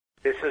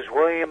This is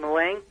William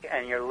Link,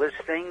 and you're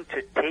listening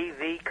to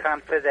TV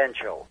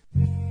Confidential.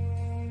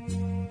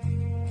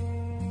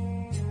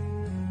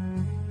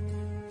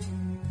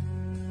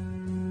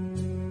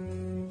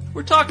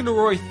 We're talking to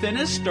Roy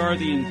Thinnes, star of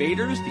The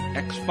Invaders, The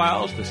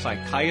X-Files, The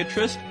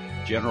Psychiatrist,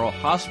 General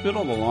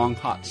Hospital, The Long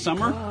Hot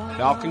Summer,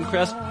 Falcon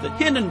Crest, The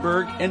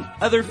Hindenburg, and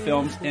other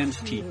films and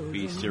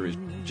TV series.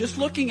 Just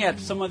looking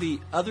at some of the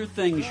other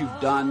things you've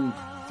done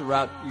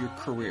throughout your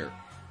career,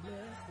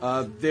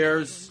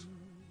 there's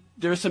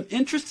some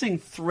interesting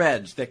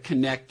threads that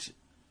connect,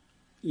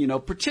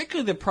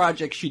 particularly the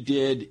projects you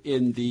did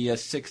in the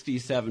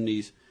 60s,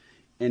 70s,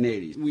 and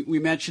 80s. We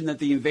mentioned that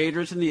The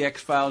Invaders and The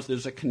X-Files,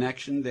 there's a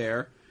connection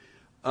there.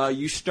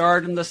 You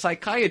starred in The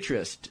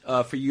Psychiatrist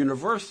for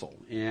Universal,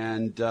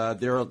 and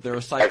they're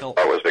a cycle.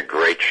 That was a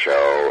great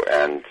show,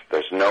 and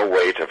there's no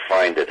way to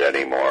find it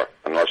anymore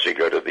unless you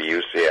go to the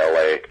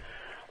UCLA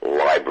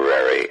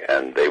library,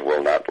 and they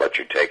will not let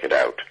you take it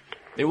out.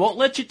 They won't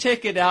let you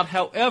take it out.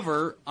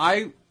 However,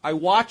 I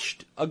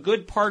watched a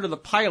good part of the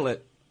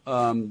pilot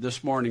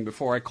this morning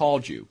before I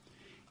called you.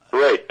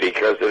 Great,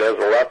 because it has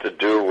a lot to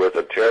do with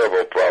a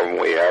terrible problem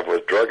we have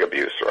with drug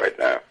abuse right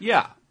now.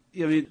 Yeah.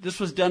 I mean, this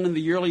was done in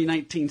the early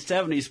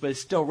 1970s, but it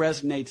still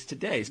resonates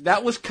today.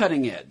 That was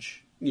cutting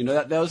edge.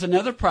 That was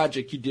another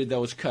project you did that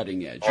was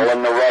cutting edge. All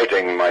in the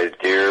writing, my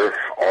dear.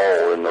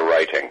 All in the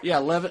writing.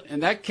 Yeah, in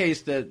that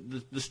case,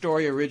 the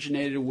story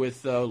originated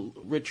with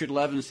Richard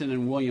Levinson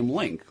and William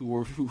Link,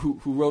 who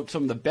wrote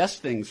some of the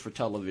best things for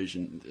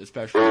television,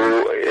 especially.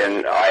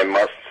 And I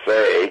must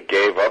say,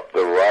 gave up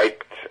the right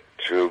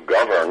to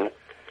govern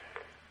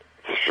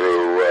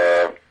through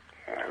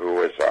who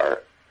was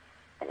our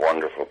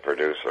wonderful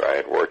producer. I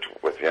had worked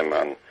with him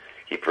on,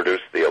 he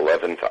produced The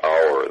 11th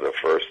Hour, the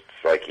first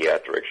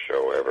psychiatric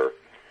show ever.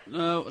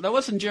 No, that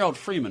wasn't Gerald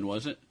Freeman,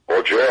 was it?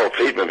 Well, Gerald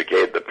Freeman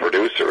became the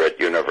producer at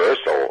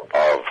Universal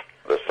of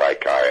The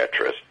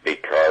Psychiatrist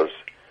because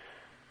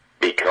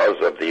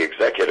of the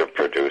executive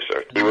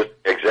producer. He was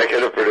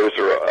executive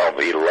producer of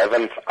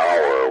 11th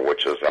Hour,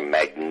 which is a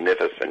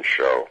magnificent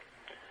show.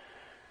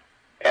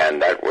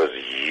 And that was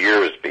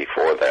years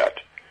before that.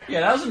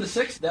 Yeah, that was in the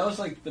 60s. That was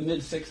like the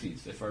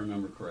mid-60s, if I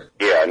remember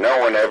correctly. Yeah, no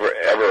one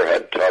ever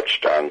had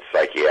touched on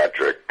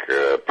psychiatric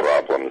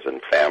problems in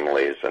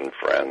families and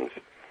friends.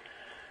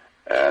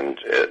 And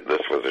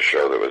this was a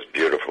show that was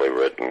beautifully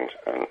written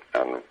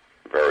and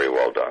very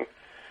well done.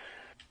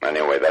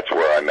 Anyway, that's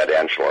where I met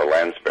Angela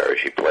Lansbury.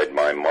 She played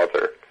my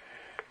mother.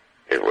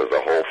 It was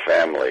a whole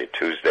family.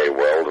 Tuesday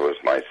Weld was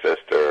my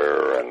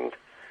sister, and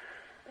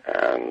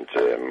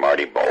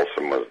Marty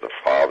Balsam was the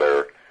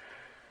father.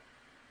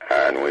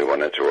 And we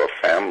went into a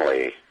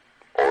family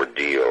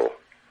ordeal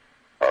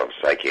of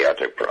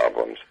psychiatric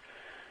problems.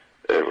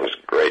 It was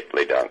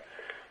greatly done.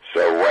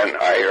 So when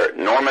I heard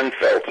Norman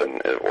Felton,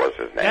 it was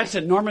his name. That's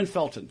it, Norman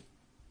Felton.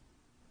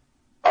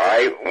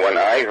 When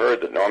I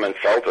heard that Norman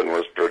Felton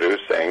was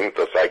producing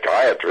The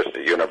Psychiatrist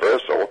at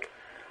Universal,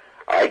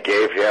 I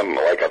gave him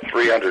like a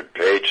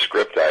 300-page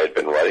script I had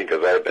been writing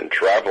because I had been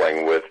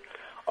traveling with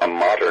a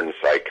modern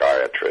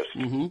psychiatrist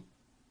from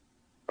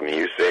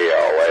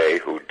UCLA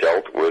who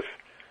dealt with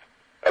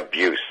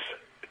abuse,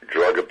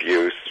 drug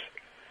abuse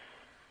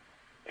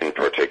in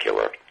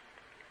particular.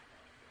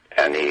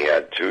 And he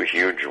had 2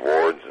 huge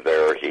wards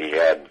there. He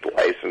had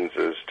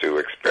licenses to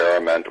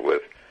experiment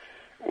with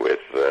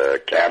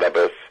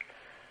cannabis.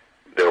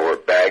 There were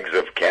bags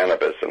of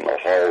cannabis in the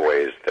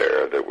hallways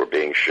there that were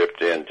being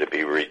shipped in to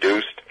be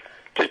reduced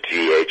to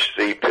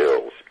THC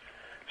pills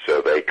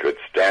so they could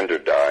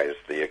standardize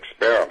the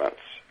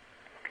experiments.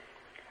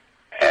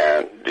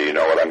 And do you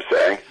know what I'm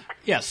saying?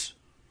 Yes.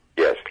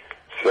 Yes.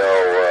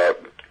 So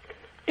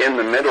in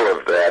the middle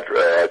of that,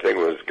 I think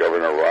it was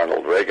Governor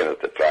Ronald Reagan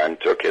at the time,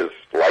 took his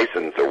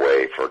license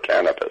away for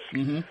cannabis.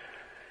 Mm-hmm.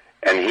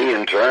 And he,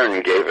 in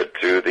turn, gave it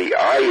to the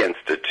Eye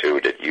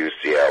Institute at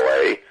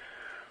UCLA,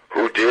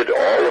 who did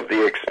all of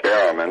the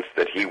experiments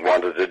that he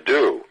wanted to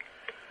do.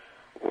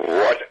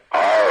 What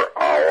are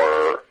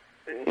our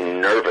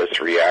nervous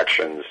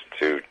reactions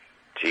to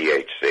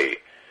THC?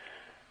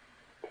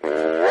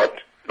 What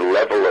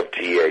level of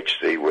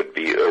THC would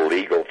be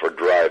illegal for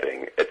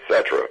driving,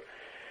 etc.?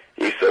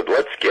 He said,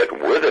 let's get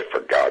with it,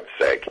 for God's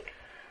sake.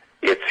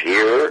 It's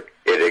here,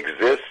 it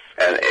exists,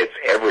 and it's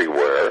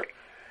everywhere,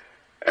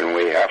 and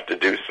we have to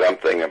do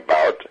something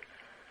about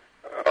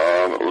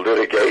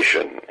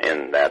litigation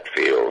in that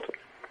field.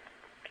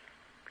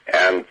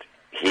 And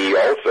he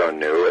also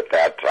knew at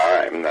that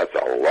time, that's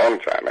a long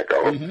time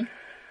ago,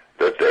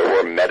 that there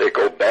were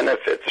medical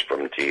benefits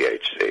from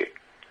THC.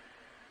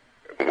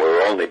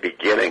 We're only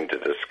beginning to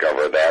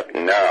discover that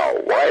now.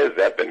 Why has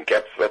that been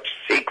kept such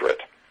secret?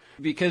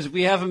 Because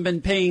we haven't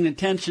been paying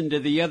attention to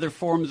the other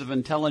forms of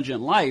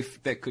intelligent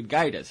life that could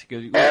guide us.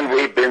 And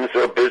we've been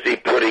so busy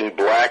putting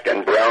black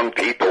and brown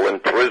people in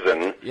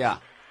prison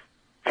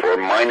for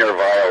minor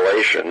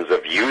violations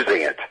of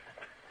using it.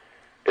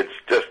 It's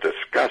just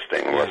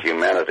disgusting what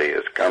humanity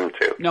has come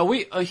to. No,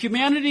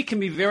 humanity can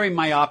be very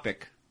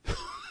myopic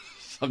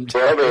sometimes.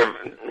 Well, they're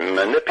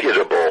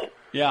manipulable.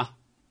 Yeah.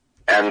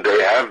 And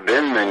they have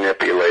been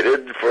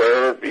manipulated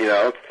for,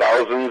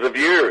 thousands of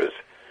years.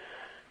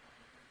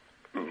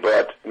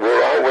 But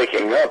we're all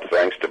waking up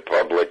thanks to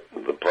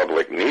the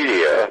public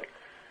media,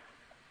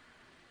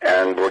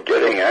 and we're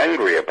getting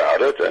angry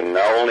about it, and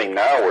only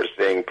now we're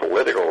seeing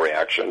political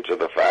reaction to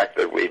the fact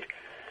that we've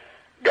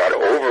got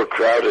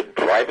overcrowded,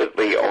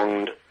 privately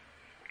owned,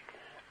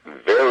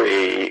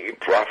 very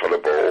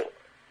profitable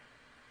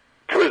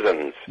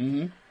prisons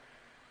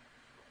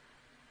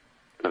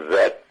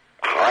that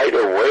hide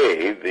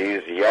away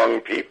these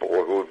young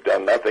people who've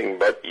done nothing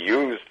but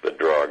use the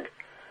drug.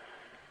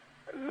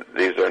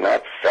 These are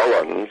not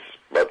felons,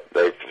 but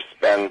they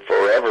spend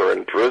forever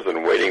in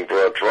prison waiting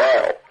for a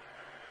trial.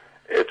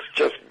 It's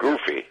just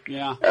goofy.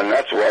 Yeah. And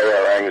that's why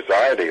our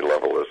anxiety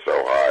level is so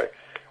high.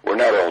 We're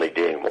not only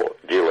dealing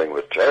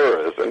with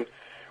terrorism,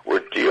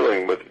 we're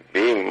dealing with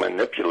being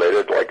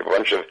manipulated like a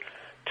bunch of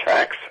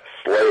tax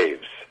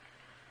slaves,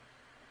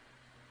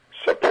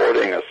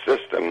 supporting a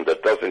system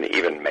that doesn't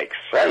even make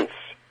sense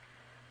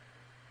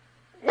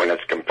when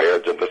it's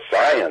compared to the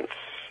science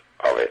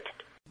of it.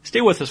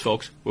 Stay with us,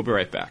 folks. We'll be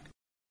right back.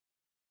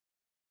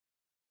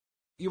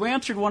 You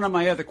answered one of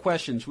my other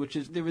questions, which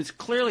is there was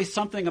clearly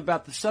something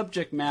about the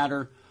subject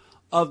matter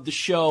of the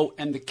show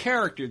and the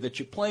character that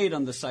you played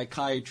on The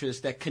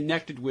Psychiatrist that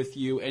connected with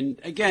you. And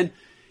again,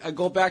 I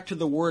go back to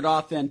the word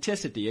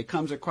authenticity. It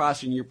comes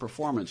across in your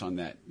performance on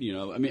that.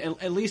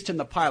 At least in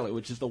the pilot,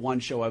 which is the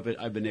one show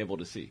I've been able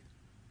to see.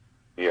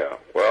 Yeah,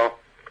 well,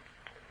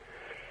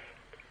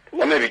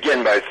 let me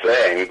begin by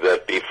saying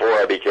that before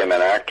I became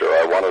an actor,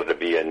 I wanted to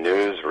be a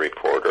news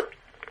reporter.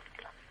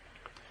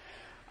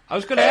 I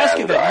was going to ask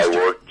you that. I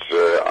worked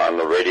on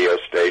the radio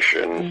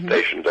station,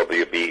 station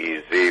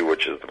WBEZ,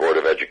 which is the Board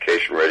of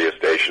Education radio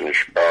station in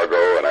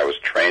Chicago, and I was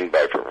trained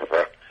by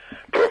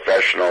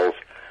professionals.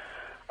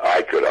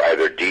 I could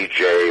either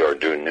DJ or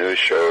do news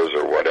shows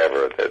or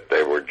whatever. That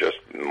they were just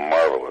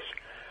marvelous.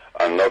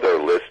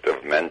 Another list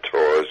of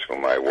mentors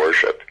whom I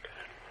worship.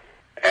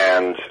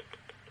 And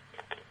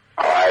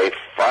I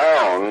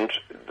found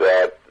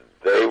that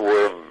they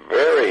were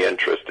very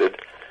interested.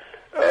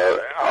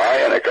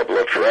 I and a couple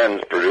of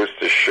friends produced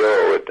a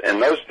show. In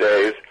those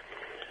days,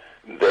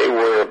 they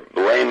were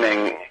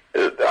blaming,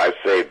 I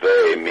say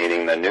they,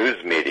 meaning the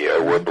news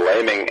media, were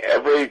blaming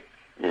every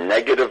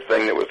negative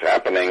thing that was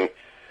happening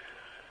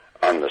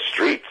on the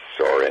streets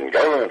or in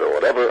government or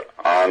whatever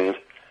on...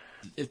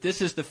 If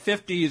this is the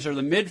 50s or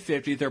the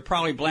mid-50s, they're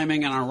probably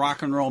blaming it on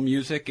rock and roll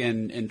music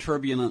and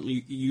turbulent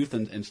youth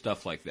and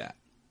stuff like that.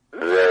 They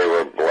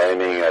were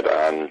blaming it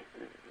on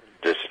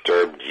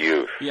disturbed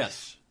youth.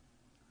 Yes.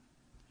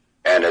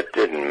 And it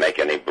didn't make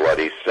any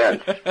bloody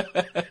sense.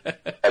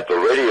 At the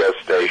radio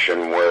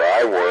station where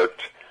I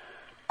worked,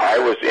 I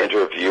was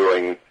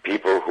interviewing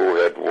people who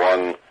had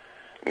won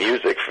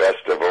music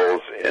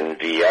festivals in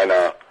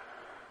Vienna,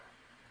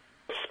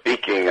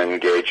 speaking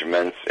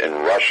engagements in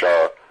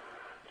Russia,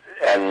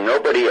 and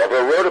nobody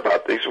ever wrote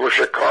about these. These were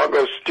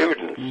Chicago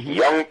students,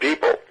 young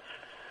people,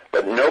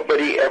 but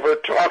nobody ever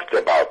talked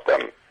about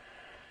them.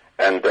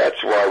 And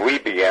that's why we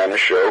began a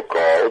show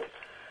called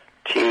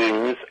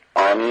Teens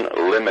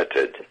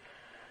Unlimited.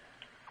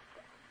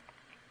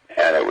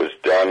 And it was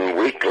done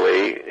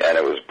weekly, and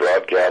it was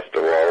broadcast to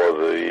all of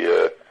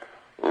the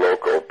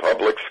local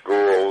public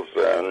schools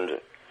and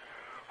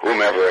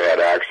whomever had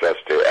access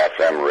to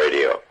FM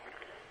radio.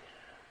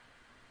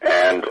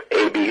 And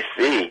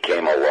ABC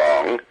came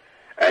along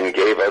and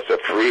gave us a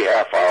free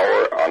half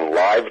hour on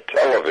live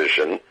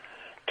television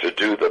to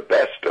do the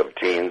best of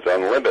Teens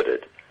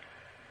Unlimited.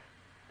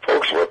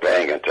 Folks were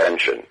paying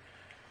attention.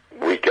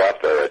 We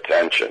got their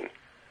attention.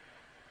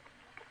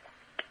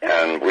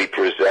 And we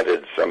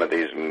presented some of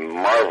these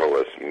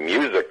marvelous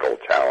musical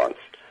talents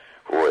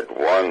who had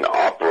won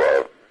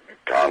opera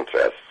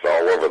contests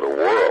all over the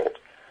world,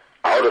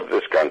 out of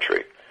this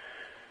country,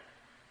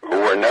 who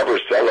were never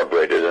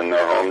celebrated in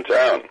their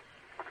hometown.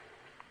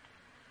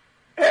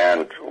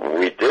 And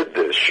we did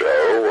this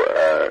show,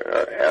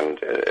 and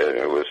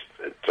it was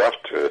tough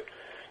to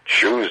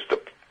choose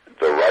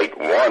the right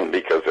one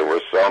because there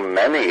were so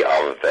many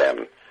of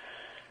them,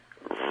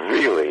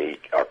 really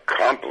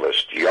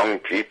accomplished young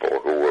people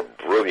who were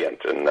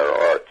brilliant in their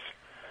arts.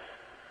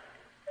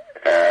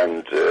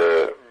 And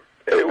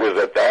it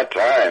was at that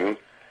time,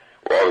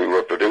 while we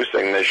were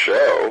producing this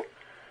show,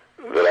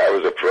 that I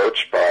was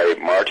approached by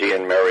Marty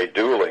and Mary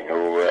Dooling,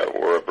 who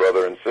were a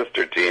brother and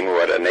sister team who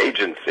had an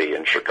agency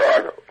in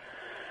Chicago.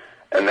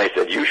 And they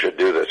said, you should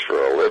do this for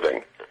a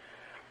living.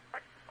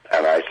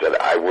 And I said,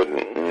 I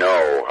wouldn't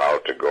know how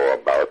to go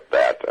about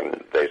that.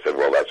 And they said,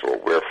 well, that's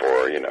what we're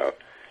for,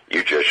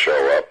 You just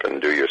show up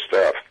and do your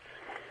stuff.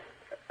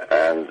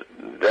 And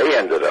they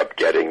ended up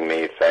getting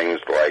me things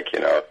like,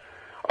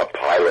 a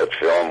pilot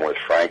film with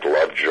Frank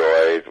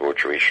Lovejoy,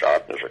 which we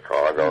shot in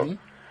Chicago.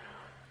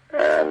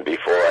 And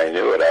before I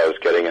knew it, I was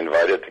getting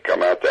invited to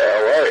come out to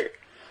L.A.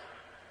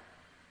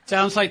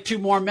 Sounds like two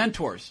more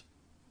mentors.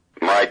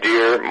 My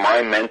dear,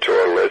 my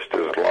mentor list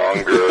is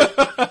longer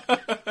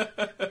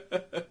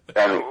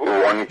than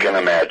one can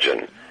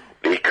imagine,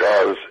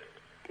 because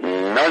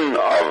none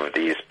of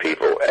these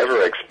people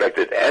ever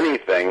expected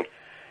anything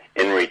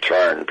in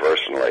return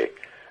personally.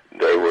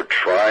 They were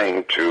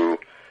trying to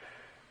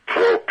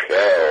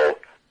propel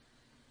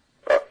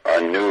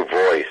a new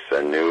voice,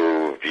 a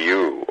new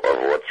view of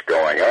what's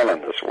going on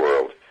in this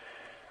world.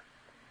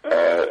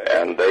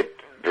 And they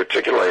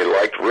particularly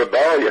liked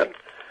rebellion.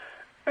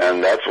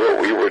 And that's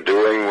what we were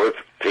doing with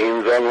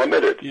Teens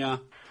Unlimited. Yeah.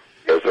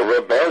 As a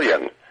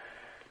rebellion.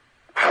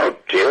 How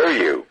dare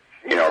you,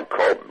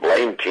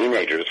 blame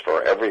teenagers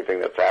for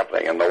everything that's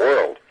happening in the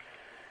world?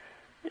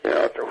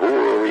 Who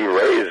are we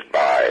raised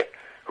by?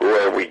 Who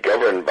are we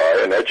governed by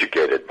and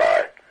educated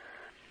by?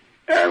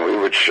 And we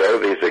would show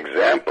these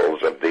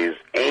examples of these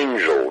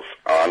angels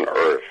on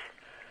earth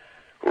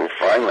who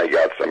finally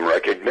got some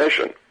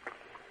recognition.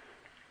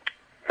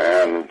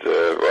 And,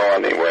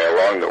 anyway,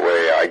 along the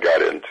way, I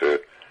got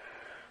into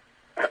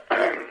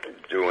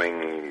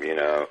doing,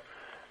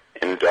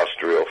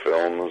 industrial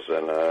films.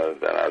 And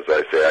then, as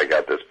I say, I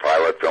got this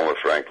pilot film with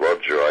Frank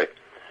Lovejoy,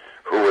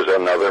 who was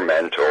another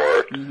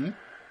mentor,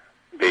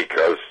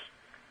 because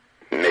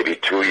maybe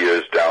 2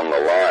 years down the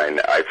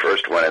line, I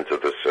first went into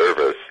the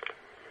service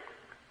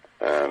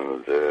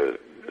and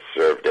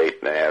served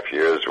 8.5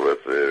 years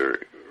with the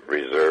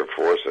reserve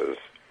forces.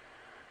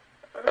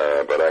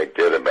 But I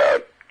did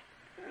about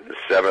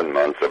 7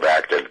 months of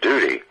active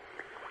duty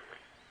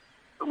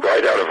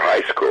right out of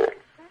high school.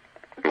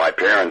 My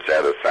parents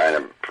had to sign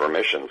a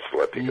permission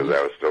slip because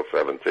I was still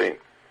 17.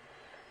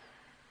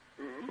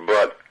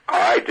 But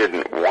I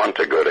didn't want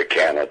to go to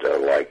Canada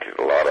like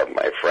a lot of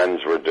my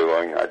friends were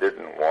doing. I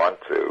didn't want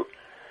to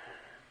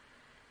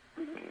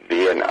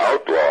be an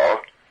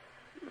outlaw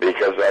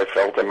because I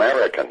felt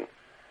American.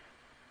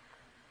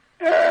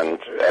 And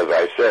as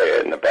I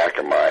say, in the back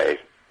of my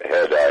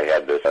head, I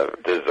had this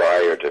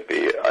desire to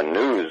be a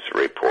news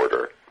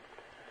reporter.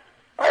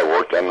 I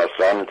worked on the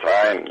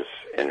Sun-Times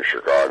in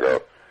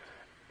Chicago.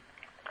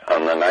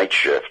 On the night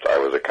shift, I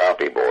was a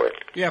copy boy.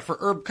 Yeah, for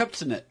Herb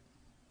Kupcinet.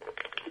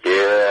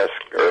 Yes,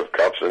 Herb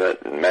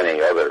Kupcinet and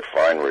many other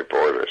fine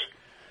reporters.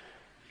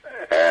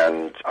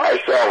 And I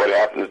saw what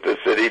happened at the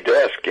City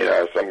Desk.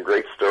 Some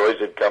great stories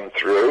had come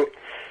through,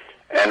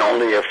 and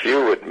only a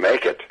few would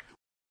make it.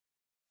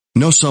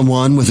 Know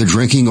someone with a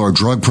drinking or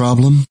drug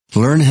problem?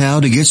 Learn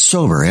how to get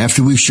sober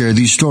after we share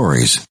these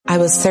stories. I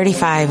was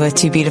 35 with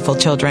 2 beautiful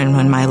children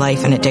when my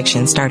life and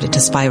addiction started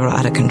to spiral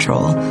out of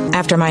control.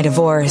 After my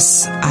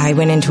divorce, I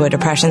went into a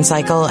depression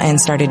cycle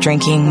and started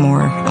drinking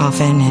more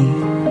often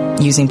and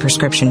using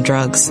prescription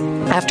drugs.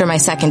 After my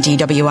second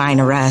DWI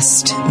and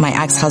arrest, my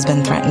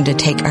ex-husband threatened to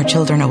take our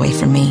children away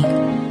from me.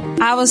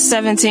 I was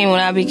 17 when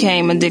I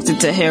became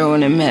addicted to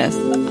heroin and meth.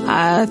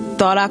 I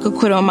thought I could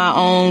quit on my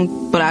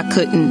own, but I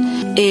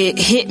couldn't. It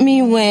hit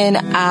me when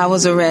I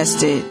was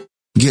arrested.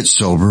 Get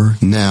sober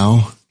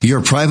now.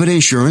 Your private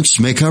insurance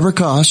may cover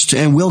costs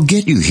and we'll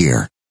get you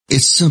here.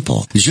 It's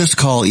simple. Just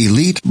call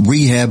Elite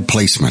Rehab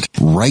Placement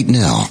right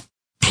now.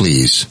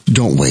 Please,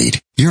 don't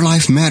wait. Your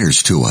life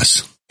matters to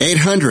us.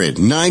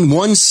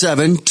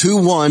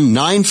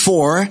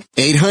 800-917-2194.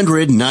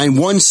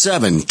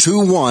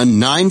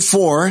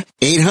 800-917-2194.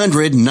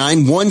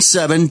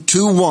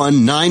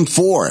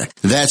 800-917-2194.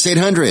 That's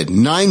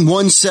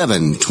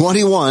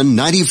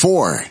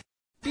 800-917-2194.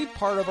 Be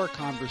part of our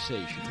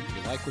conversation. If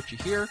you like what you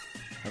hear,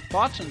 have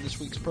thoughts on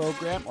this week's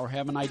program, or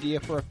have an idea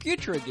for a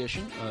future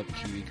edition of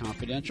TV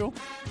Confidential,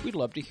 we'd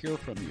love to hear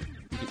from you.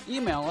 You can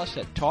email us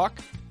at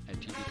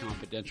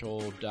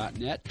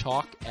talk@tvconfidential.net,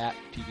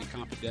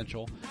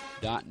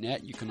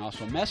 talk@tvconfidential.net. You can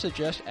also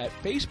message us at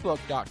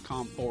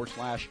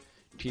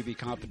facebook.com/TV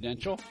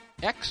Confidential,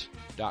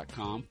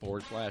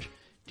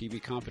 x.com/TV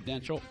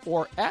Confidential,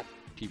 or at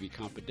TV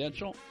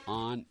Confidential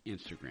on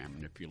Instagram.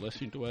 And if you're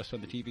listening to us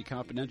on the TV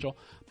Confidential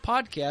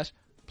podcast,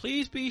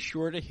 please be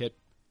sure to hit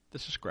the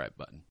subscribe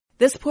button.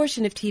 This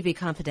portion of TV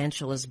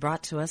Confidential is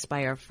brought to us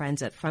by our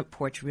friends at Front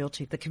Porch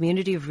Realty, the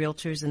community of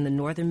realtors in the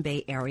Northern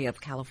Bay area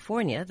of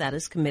California that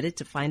is committed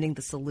to finding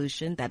the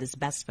solution that is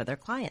best for their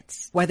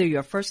clients. Whether you're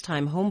a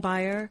first-time home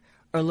buyer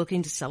or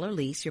looking to sell or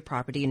lease your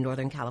property in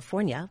Northern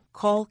California,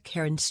 call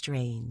Karen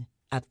Strain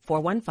at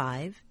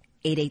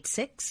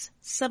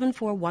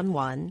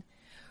 415-886-7411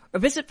 or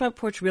visit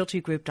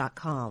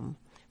frontporchrealtygroup.com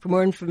for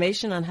more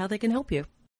information on how they can help you.